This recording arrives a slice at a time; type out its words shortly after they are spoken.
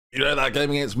You know that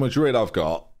game against Madrid I've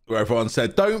got, where everyone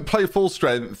said, "Don't play full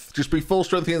strength. Just be full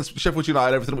strength against Sheffield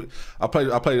United." Everything. I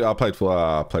played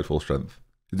full strength.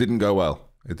 It didn't go well.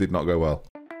 It did not go well.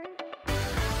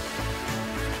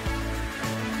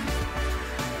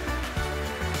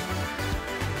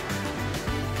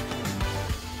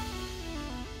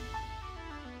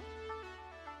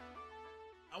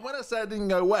 And when I say it didn't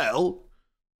go well,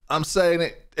 I'm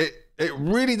saying it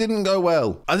really didn't go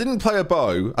well. I didn't play a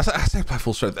bow. I say play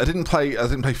full strength. I didn't play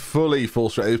fully full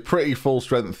strength. It was pretty full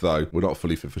strength though. We're not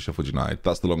fully fit for Sheffield United.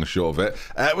 That's the long and short of it.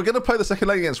 We're going to play the second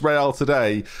leg against Real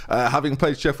today, having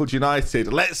played Sheffield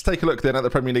United. Let's take a look then at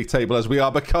the Premier League table as we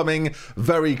are becoming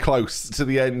very close to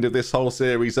the end of this whole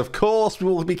series. Of course, we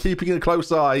will be keeping a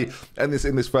close eye in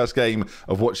this first game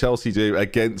of what Chelsea do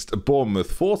against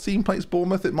Bournemouth. 14 plays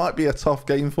Bournemouth. It might be a tough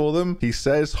game for them, he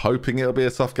says, hoping it'll be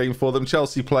a tough game for them.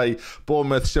 Chelsea play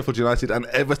Bournemouth, Sheffield United and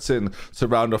Everton to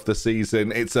round off the season.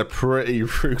 It's a pretty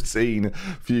routine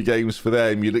few games for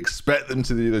them. You'd expect them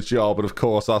to do the job, but of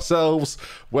course ourselves,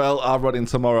 well, our run in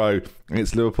tomorrow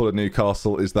against Liverpool and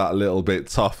Newcastle is that little bit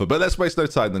tougher. But let's waste no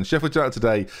time then. Sheffield United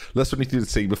today, let's run you through the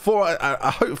team before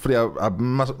I hopefully a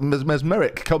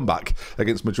mesmeric comeback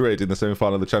against Madrid in the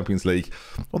semi-final of the Champions League,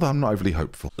 although I'm not overly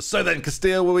hopeful. So then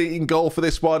Castile will be in goal for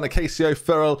this one. Acacio,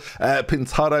 Ferrell,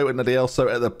 Pintado and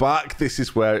Nadielso at the back. This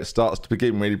is where it starts to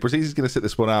begin really. Brazili's going to sit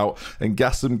this one out, and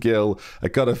Gassam, Gill,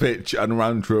 Agonovic and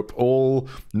Randrup all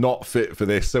not fit for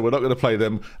this, so we're not going to play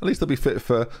them. At least they'll be fit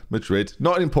for Madrid.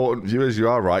 Not an important view, as you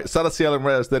are right. Salatiel and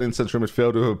Reyes then in central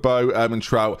midfield with a Bow, and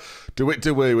Trout, DeWitt,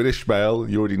 Dawu and Ishmael.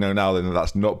 You already know now then that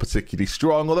that's not particularly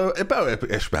strong, although about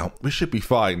Ishmael, we should be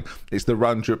fine. It's the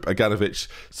Randrup, Aganovic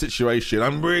situation.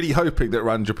 I'm really hoping that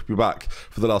Randrup will be back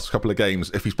for the last couple of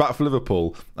games. If he's back for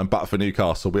Liverpool and back for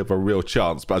Newcastle, we have a real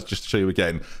chance. But just to show you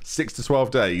again, 6 to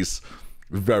 12 days,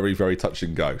 very, very touch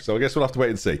and go. So I guess we'll have to wait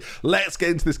and see. Let's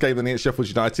get into this game then against Sheffield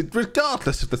United.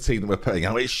 Regardless of the team that we're putting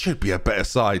out, it should be a better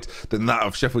side than that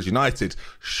of Sheffield United.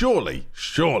 Surely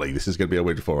this is going to be a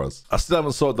win for us. I still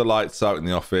haven't sorted the lights out in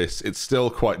the office. It's still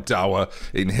quite dour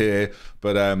in here.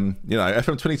 But, you know,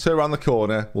 FM22 around the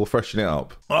corner. We'll freshen it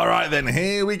up. All right, then.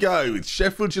 Here we go. It's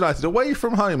Sheffield United. Away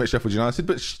from home at Sheffield United,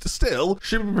 but still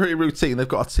should be pretty routine. They've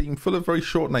got a team full of very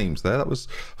short names there. That was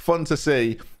fun to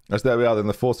see. As there we are then,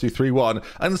 the 4-2-3-1.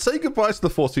 And say goodbye to the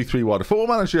 4-2-3-1. Football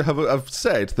Manager have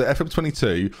said that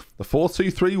FM22, the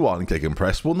 4-2-3-1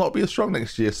 gegenpress will not be as strong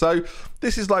next year. So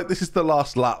this is the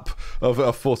last lap of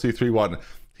a 4-2-3-1.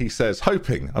 He says,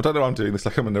 hoping, I don't know why I'm doing this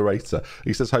like I'm a narrator.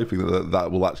 He says, hoping that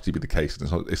that will actually be the case.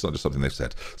 And it's not just something they've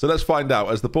said. So let's find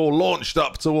out as the ball launched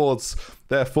up towards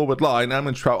their forward line.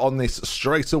 Trout on this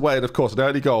straight away. And of course, an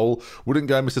early goal wouldn't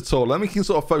go amiss at all. Then we can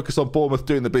sort of focus on Bournemouth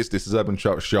doing the business as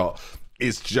Trout's shot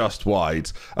is just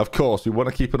wide. Of course, we want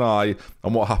to keep an eye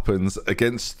on what happens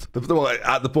against at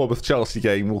the Bournemouth-Chelsea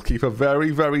game. We'll keep a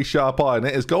very, very sharp eye on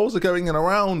it as goals are going in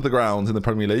around the grounds in the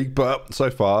Premier League. But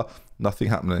so far, nothing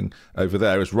happening over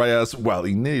there as Reyes, well,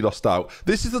 he nearly lost out.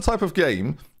 This is the type of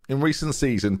game in recent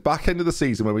season, back end of the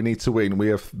season, where we need to win. We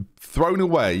have thrown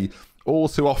away all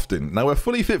too often. Now, we're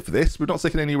fully fit for this. We're not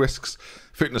taking any risks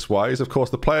fitness-wise. Of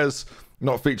course, the players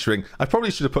not featuring. I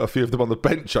probably should have put a few of them on the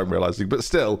bench, I'm realising. But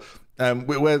still,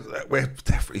 we're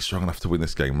definitely strong enough to win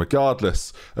this game,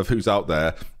 regardless of who's out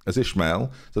there. As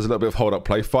Ishmael does a little bit of hold-up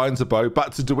play, finds a Bow,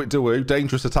 back to DeWitt, Dawu.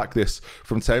 Dangerous attack this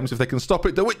from Thames. If they can stop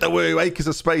it, DeWitt, Dawu, acres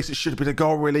of space. It should have been a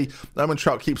goal, really.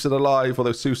 Trout keeps it alive,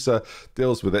 although Sousa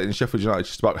deals with it. And Sheffield United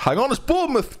just about hang on as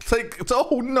Bournemouth take...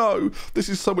 Oh, no. This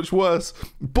is so much worse.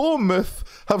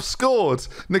 Bournemouth have scored.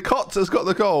 Nikota's got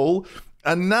the goal.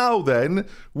 And now then,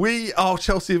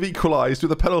 Chelsea have equalised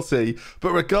with a penalty.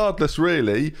 But regardless,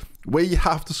 really, we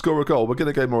have to score a goal. We're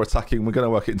going to go more attacking. We're going to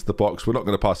work it into the box. We're not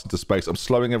going to pass into space. I'm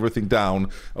slowing everything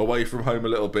down away from home a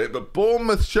little bit. But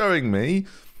Bournemouth showing me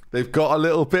they've got a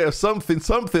little bit of something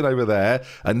over there.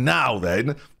 And now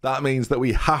then, that means that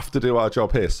we have to do our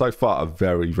job here. So far, a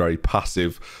very, very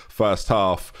passive first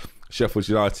half. Sheffield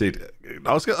United,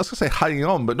 I was going to say hanging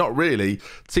on, but not really.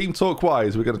 Team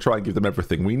talk-wise, we're going to try and give them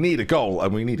everything. We need a goal,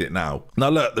 and we need it now. Now,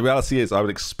 look, the reality is I would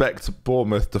expect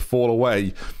Bournemouth to fall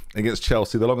away against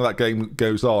Chelsea. The longer that game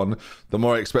goes on, the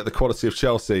more I expect the quality of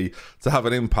Chelsea to have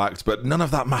an impact. But none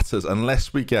of that matters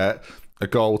unless we get a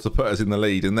goal to put us in the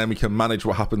lead, and then we can manage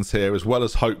what happens here as well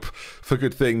as hope for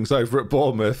good things over at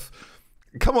Bournemouth.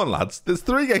 Come on, lads. There's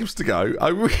 3 games to go. I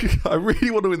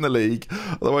really want to win the league.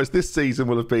 Otherwise, this season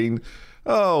will have been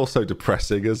so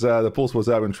depressing as the balls towards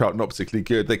Trout not particularly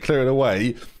good. They clear it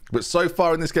away. But so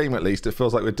far in this game, at least, it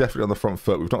feels like we're definitely on the front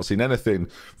foot. We've not seen anything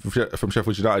from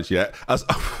Sheffield United yet. As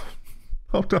oh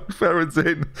no, Ferran's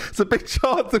in. It's a big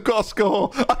chance they've got to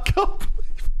score. I can't believe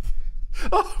it.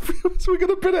 Oh, we're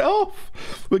going to bin it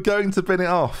off. We're going to bin it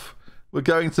off. We're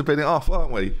going to bin it off,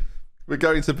 aren't we? We're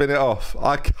going to bin it off.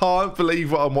 I can't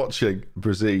believe what I'm watching.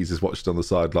 Braziz is watching on the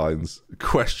sidelines,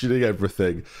 questioning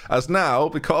everything. As now,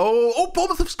 because... Oh,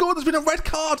 Bournemouth have scored. There's been a red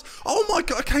card. Oh, my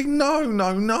God. Okay,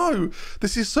 no.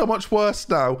 This is so much worse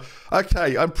now.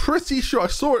 Okay, I'm pretty sure I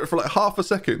saw it for like half a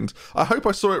second. I hope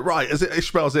I saw it right. As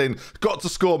Ishmael's in. Got to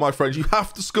score, my friends. You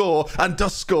have to score, and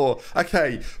does score.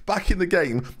 Okay, back in the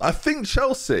game. I think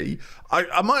Chelsea...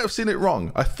 I might have seen it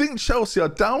wrong. I think Chelsea are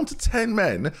down to 10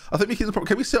 men. I think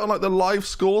can we sit on like the live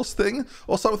scores thing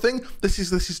or something? This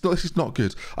is not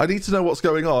good. I need to know what's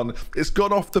going on. It's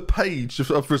gone off the page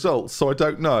of results, so I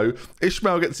don't know.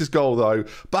 Ishmael gets his goal though.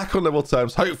 Back on level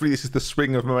terms. Hopefully this is the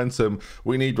swing of momentum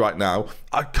we need right now.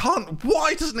 I can't.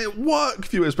 Why doesn't it work,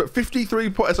 viewers? But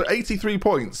 83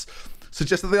 points.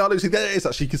 Suggests that they are losing. There it is,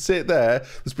 actually. You can see it there.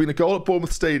 There's been a goal at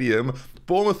Bournemouth Stadium.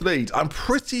 Bournemouth lead. I'm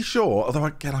pretty sure, although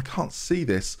again, I can't see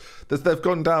this, that they've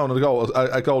gone down a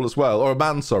goal as well, or a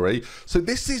man, sorry. So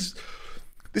this is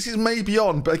maybe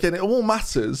on, but again, it all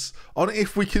matters on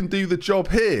if we can do the job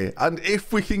here and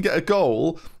if we can get a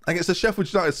goal against the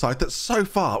Sheffield United side that so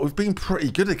far we've been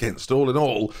pretty good against, all in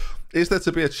all. Is there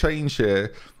to be a change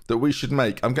here that we should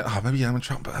make? Maybe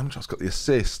Amundtraut, but Amundtraut's got the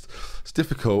assist. It's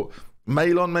difficult.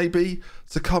 Mailon maybe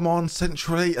to come on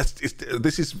centrally.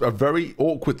 This is a very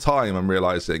awkward time, I'm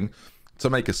realising, to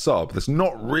make a sub. There's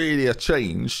not really a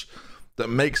change that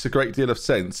makes a great deal of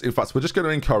sense. In fact, we're just going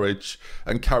to encourage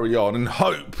and carry on and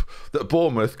hope that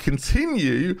Bournemouth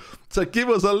continue to give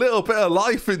us a little bit of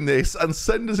life in this and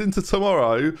send us into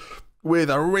tomorrow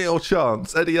with a real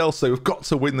chance. Eddie Elso, we've got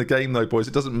to win the game though, boys.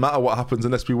 It doesn't matter what happens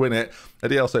unless we win it.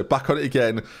 Eddie Elso back on it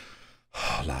again.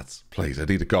 Oh, lads, please, I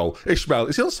need a goal. Ishmael,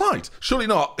 is he on side? Surely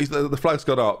not. The flag's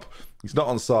gone up. He's not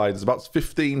on side. There's about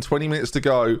 15, 20 minutes to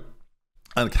go.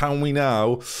 And can we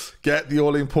now get the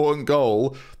all-important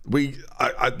goal?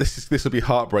 This will be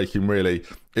heartbreaking, really.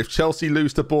 If Chelsea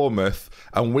lose to Bournemouth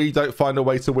and we don't find a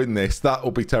way to win this, that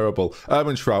will be terrible.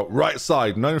 Ermantraut, right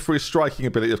side, known for his striking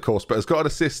ability, of course, but has got an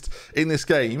assist in this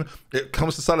game. It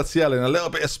comes to Salatiel in a little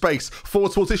bit of space.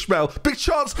 Forward towards Ishmael. Big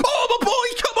chance. Oh, my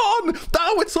boy, come on.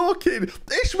 Now we're talking.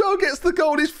 Ishmael gets the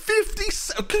goal. His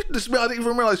 57th, goodness me, I didn't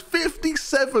even realise,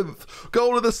 57th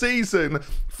goal of the season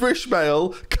for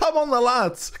Ishmael. Come on, the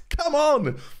lads. Come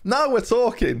on. Now we're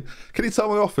talking. Can you tell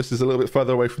my office is a little bit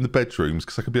further away from the bedrooms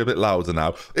because I can be a bit louder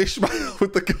now? Ishmael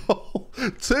with the goal.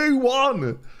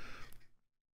 2-1.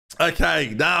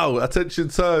 Okay, now attention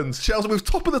turns. Chelsea moves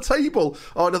top of the table.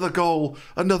 Oh, another goal.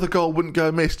 Another goal wouldn't go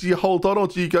amiss. Do you hold on or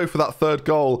do you go for that third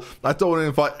goal? I don't want to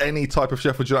invite any type of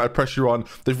Sheffield United pressure on.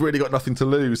 They've really got nothing to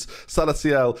lose.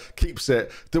 Salatiel keeps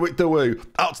it. Dawu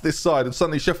out to this side, and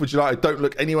suddenly Sheffield United don't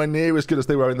look anywhere near as good as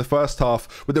they were in the first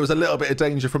half, but there was a little bit of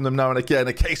danger from them now and again.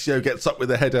 Acacio gets up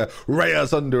with a header.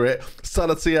 Reyes under it.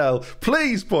 Salatiel.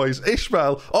 Please, boys.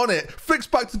 Ishmael on it. Flicks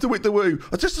back to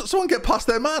Dawu. Just someone get past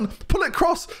their man. Pull it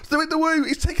across. Dawu,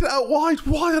 he's taken it out wide.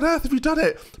 Why on earth have you done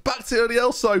it? Back to Eddie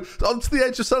Elso, onto the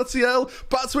edge of Salatiel,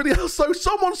 back to Eddie Elso.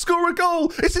 Someone score a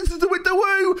goal. It's into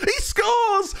Dawu. He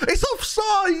scores. It's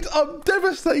offside. I'm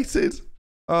devastated.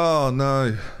 Oh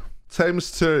no.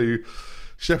 Thames 2,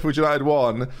 Sheffield United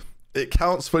 1. It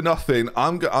counts for nothing.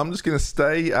 I'm just going to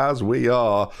stay as we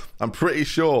are. I'm pretty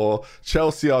sure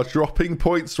Chelsea are dropping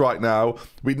points right now.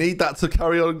 We need that to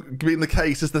carry on being the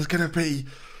case, as there's going to be...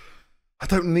 I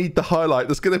don't need the highlight.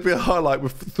 There's going to be a highlight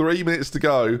with 3 minutes to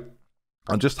go.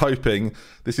 I'm just hoping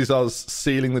this is us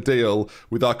sealing the deal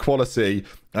with our quality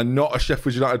and not a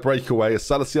Sheffield United breakaway as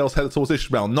Salatiel's headed towards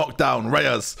Ishmael. Knocked down.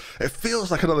 Reyes. It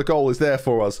feels like another goal is there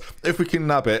for us. If we can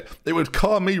nab it, it would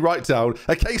calm me right down.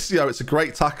 Acacio, it's a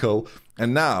great tackle.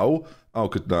 And now... Oh,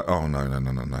 good. No. Oh,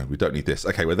 no. We don't need this.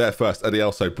 Okay, we're there first. Eddie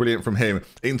Elso, brilliant from him.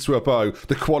 Into a bow.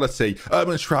 The quality.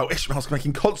 Ermantraut. Ishmael's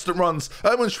making constant runs.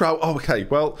 Ermantraut. Oh, okay.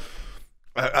 Well...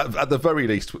 At the very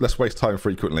least, let's waste time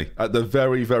frequently. At the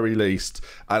very, very least.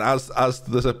 And as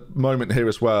there's a moment here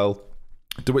as well,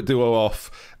 duo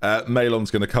off, Mailon's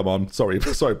going to come on. Sorry,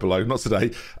 below, not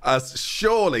today. As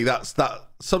surely that's that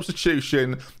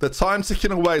substitution. The time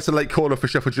ticking away. It's a late corner for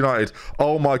Sheffield United.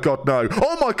 Oh my God, no.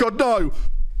 Oh my God, no.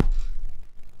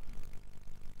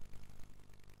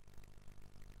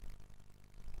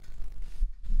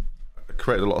 I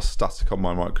created a lot of static on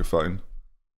my microphone.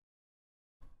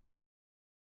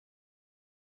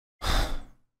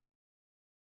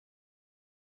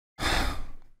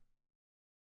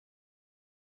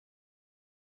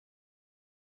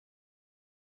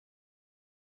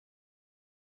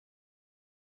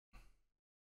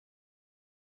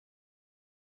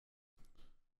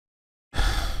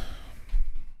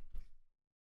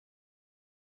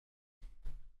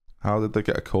 How did they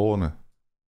get a corner?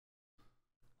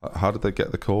 How did they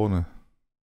get the corner?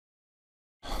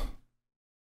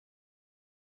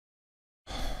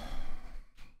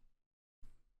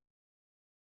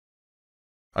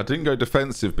 I didn't go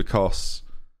defensive because...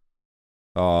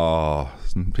 Oh,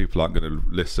 people aren't going to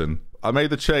listen. I made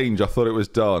the change. I thought it was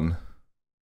done.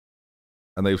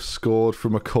 And they've scored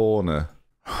from a corner.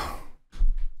 I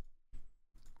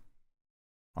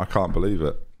can't believe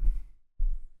it.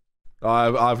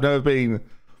 I've never been...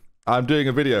 I'm doing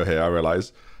a video here, I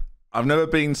realise. I've never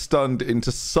been stunned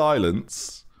into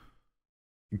silence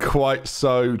quite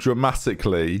so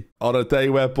dramatically on a day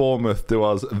where Bournemouth do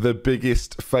us the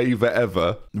biggest favour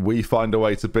ever. We find a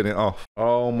way to bin it off.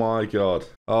 Oh my god.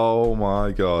 Oh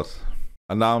my god.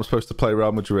 And now I'm supposed to play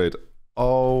Real Madrid.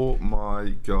 Oh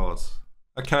my god.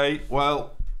 Okay,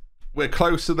 well, we're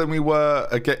closer than we were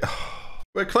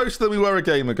we're closer than we were a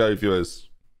game ago, viewers.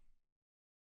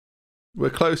 We're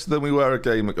closer than we were a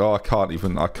game ago. Oh, I can't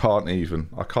even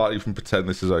pretend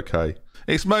this is okay.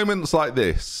 It's moments like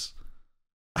this,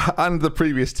 and the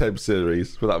previous Thames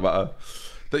series, for that matter,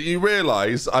 that you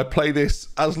realise I play this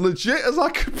as legit as I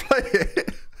could play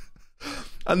it.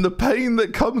 And the pain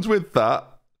that comes with that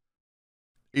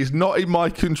is not in my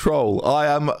control.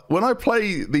 When I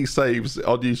play these saves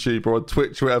on YouTube or on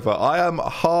Twitch or whatever, I am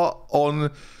heart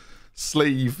on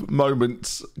sleeve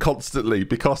moments constantly,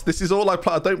 because this is all I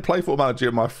play. I don't play Football Manager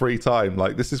in my free time.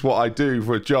 Like, this is what I do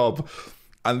for a job,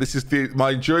 and this is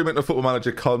my enjoyment of Football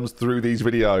Manager comes through these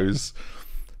videos,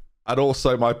 and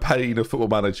also my pain of Football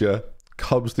Manager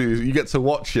comes through. You get to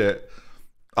watch it.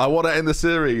 I want to end the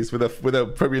series with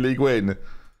a Premier League win,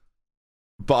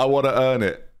 but I want to earn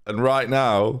it, and right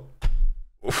now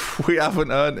we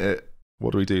haven't earned it.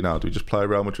 What do we do now? Do we just play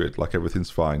Real Madrid like everything's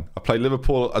fine? I play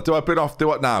Liverpool. Do I bin off? Do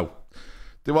what now?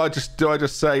 Do I just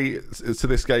say to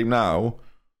this game now,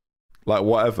 like,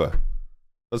 whatever?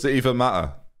 Does it even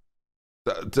matter?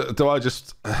 Do I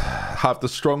just have the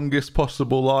strongest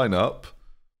possible lineup?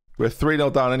 We're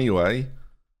 3-0 down anyway.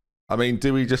 I mean,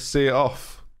 do we just see it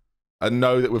off and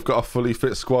know that we've got a fully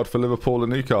fit squad for Liverpool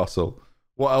and Newcastle?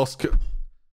 What else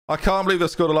I can't believe they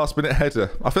scored a last-minute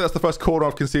header. I think that's the first corner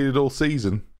I've conceded all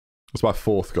season. It's my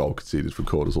 4th goal conceded from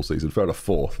corners all season. Fair enough,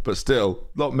 4th, but still,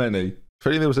 not many. If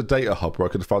only there was a data hub where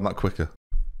I could have found that quicker.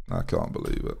 I can't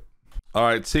believe it. All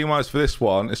right, team-wise for this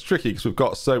one, it's tricky because we've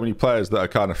got so many players that are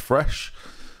kind of fresh.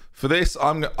 For this,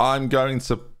 I'm going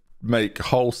to make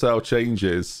wholesale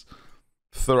changes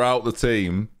throughout the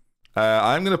team.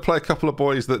 I'm going to play a couple of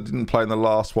boys that didn't play in the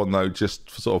last one, though, just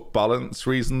for sort of balance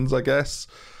reasons, I guess.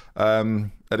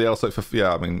 Eddie else, like,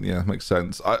 yeah, I mean, yeah, makes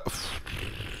sense.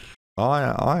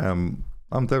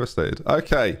 I'm devastated.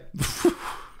 Okay.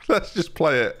 Let's just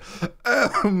play it.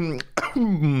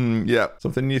 Yeah.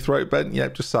 Something in your throat, Ben?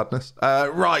 Yep, just sadness.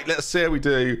 Right, let's see how we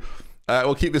do.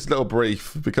 We'll keep this little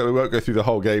brief because we won't go through the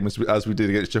whole game as we did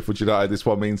against Sheffield United. This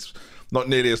one means not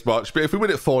nearly as much. But if we win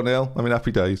it 4-0, I mean,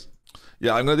 happy days.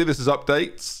 Yeah, I'm going to do this as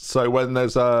updates. So when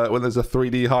there's a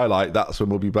 3D highlight, that's when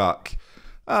we'll be back.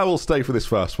 We'll stay for this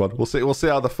first one. We'll see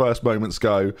how the first moments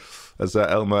go as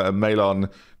Elmer and Malon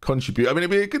contribute. I mean,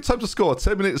 it'd be a good time to score.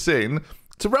 10 minutes in.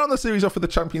 To round the series off with the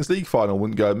Champions League final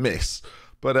wouldn't go amiss.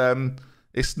 But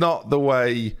it's not the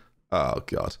way... Oh,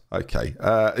 God. Okay.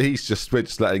 We're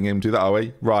just letting him do that, are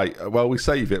we? Right. Well, we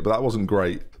save it, but that wasn't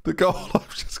great. The goal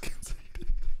I've just conceded.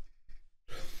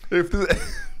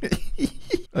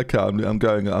 Okay, I'm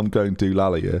going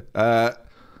doolally here.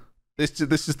 This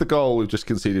is the goal we've just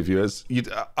conceded, viewers.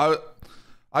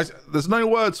 There's no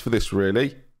words for this,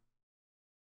 really.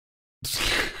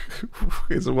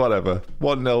 It's whatever.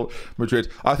 1-0 Madrid.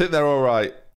 I think they're all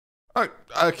right.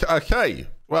 Okay.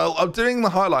 Well, I'm doing the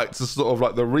highlights as sort of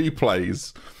like the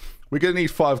replays. We're going to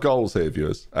need 5 goals here,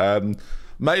 viewers.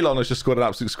 Malon has just scored an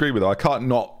absolute screamer, though. I can't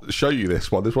not show you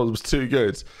this one. This one was too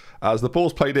good. As the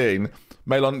ball's played in,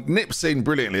 Malon nips in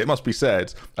brilliantly, it must be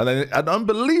said. And then an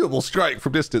unbelievable strike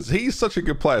from distance. He's such a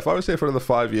good player. If I was here for another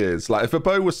 5 years, like if a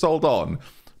bow was sold on,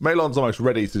 Malon's almost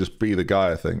ready to just be the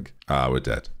guy, I think. We're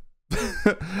dead.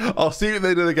 I'll see you at the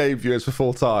end of the game, viewers, for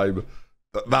full time.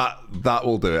 That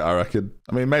will do it, I reckon.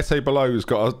 I mean, Mete Below's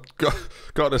got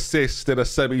an assist in a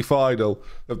semi-final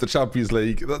of the Champions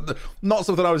League. Not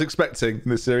something I was expecting in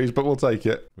this series, but we'll take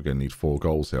it. We're going to need 4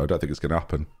 goals here. I don't think it's going to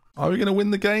happen. Are we going to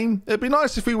win the game? It'd be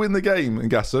nice if we win the game and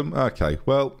gas them. Okay,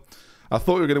 well, I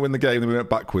thought we were going to win the game, then we went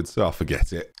backwards. Oh,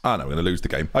 forget it. I know we're going to lose the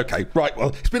game. Okay, right.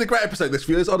 Well, it's been a great episode, this,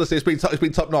 viewers. Honestly, it's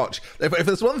been top notch. If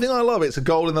there's one thing I love, it's a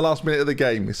goal in the last minute of the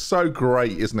game. It's so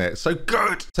great, isn't it? So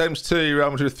good. Thames 2, Real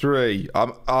Madrid 3.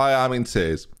 I am in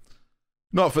tears.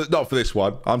 Not for this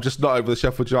one. I'm just not over the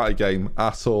Sheffield United game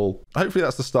at all. Hopefully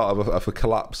that's the start of a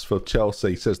collapse for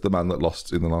Chelsea, says the man that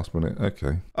lost in the last minute.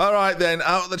 Okay. All right then,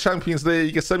 out of the Champions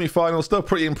League, a semi-final, still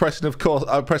pretty impressive, of course.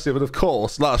 And of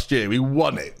course, last year we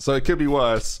won it, so it could be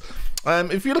worse.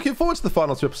 If you're looking forward to the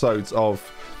final 2 episodes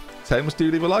of Thames, do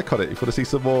leave a like on it. If you want to see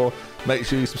some more, make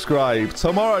sure you subscribe.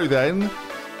 Tomorrow then,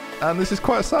 and this is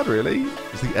quite sad really,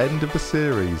 it's the end of the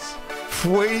series.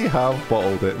 We have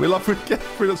bottled it. We'll have to get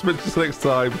through this next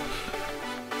time.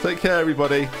 Take care,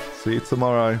 everybody. See you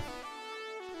tomorrow.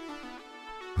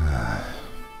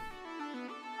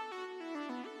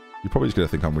 You're probably just going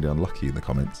to think I'm really unlucky in the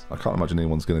comments. I can't imagine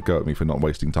anyone's going to go at me for not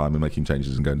wasting time and making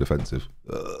changes and going defensive.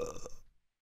 Ugh.